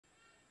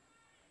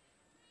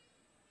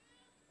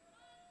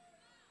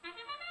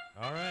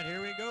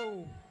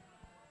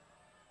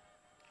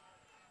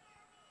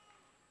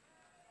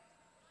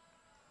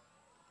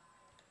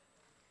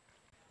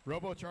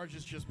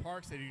Robocharges just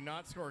parks. They do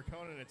not score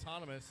Conan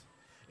Autonomous.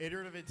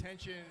 Iterative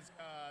Intentions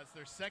is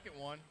their second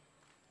one.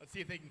 Let's see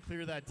if they can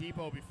clear that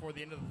depot before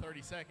the end of the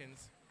 30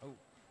 seconds. Oh.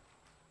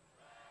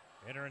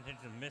 Iterative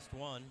Intentions missed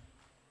one.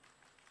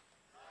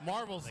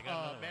 Marvels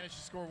managed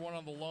to score one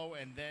on the low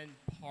and then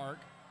park.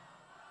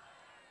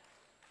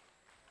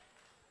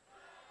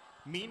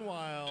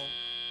 Meanwhile,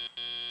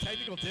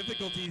 Technical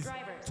Difficulties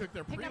took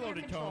their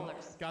preloaded cone,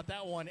 got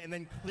that one, and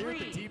then cleared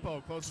the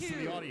depot closest to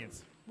the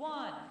audience. 1.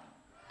 All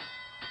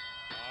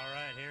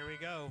right, here we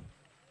go.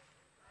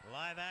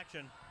 Live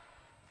action.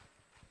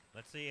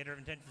 Let's see, Iterative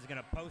Intentions is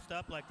going to post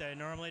up like they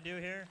normally do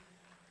here.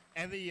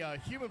 And the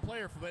human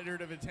player for the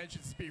Iterative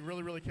Intentions is being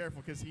really, really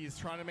careful because he's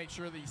trying to make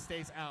sure that he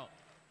stays out.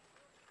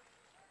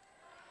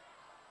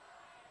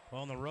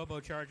 Well, and the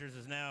Robochargers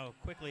is now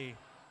quickly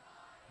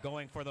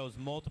going for those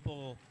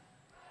multiple.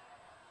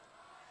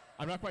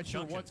 I'm not quite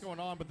sure junctions. what's going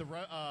on, but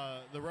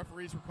the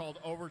referees were called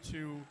over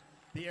to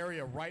the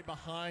area right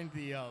behind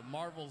the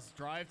Marvel's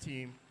drive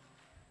team.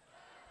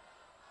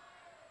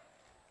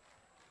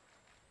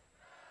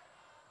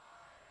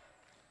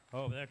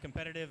 Oh, they're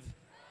competitive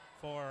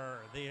for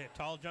the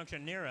tall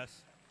junction near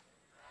us.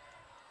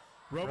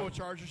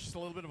 Robochargers just a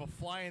little bit of a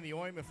fly in the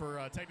ointment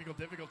for technical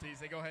difficulties.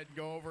 They go ahead and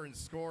go over and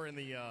score in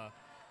the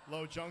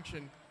low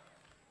junction.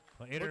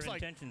 Well, Iterative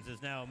Intentions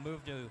has now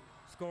moved to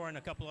score in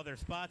a couple other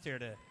spots here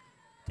to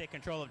take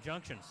control of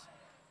junctions.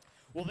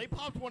 Well, they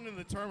popped one in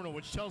the terminal,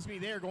 which tells me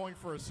they're going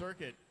for a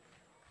circuit.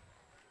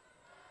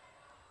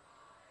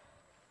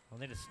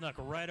 Well, they just snuck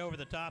right over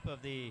the top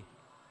of the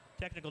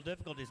technical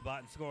difficulty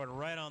spot and scored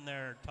right on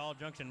their tall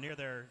junction near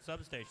their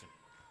substation.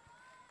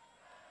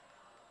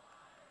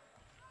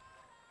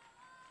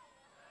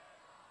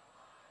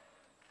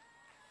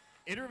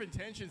 Iterative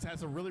Intentions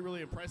has a really,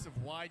 really impressive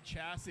wide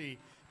chassis,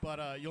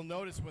 but you'll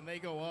notice when they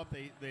go up,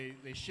 they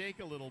shake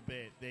a little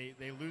bit.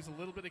 They lose a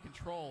little bit of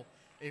control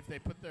if they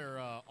put their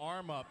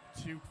arm up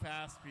too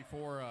fast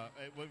before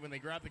when they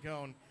grab the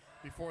cone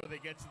before they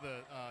get to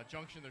the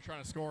junction they're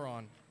trying to score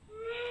on.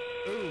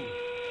 Ooh.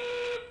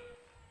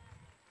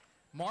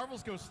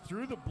 Marvels goes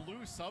through the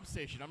blue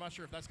substation. I'm not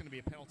sure if that's going to be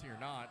a penalty or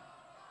not.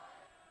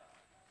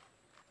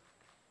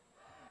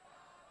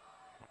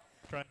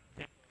 Trying to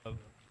take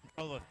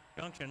control of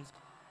junctions.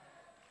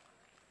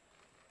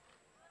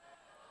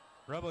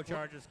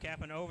 Robochargers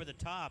capping over the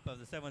top of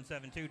the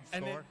 772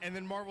 score. And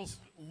then Marvels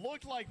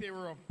looked like they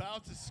were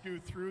about to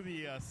scoot through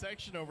the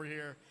section over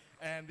here,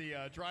 and the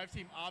drive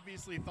team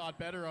obviously thought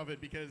better of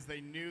it because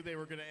they knew they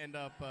were going to end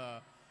up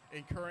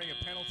incurring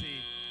a penalty.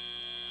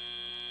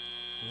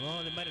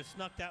 Well, they might have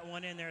snuck that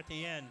one in there at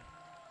the end.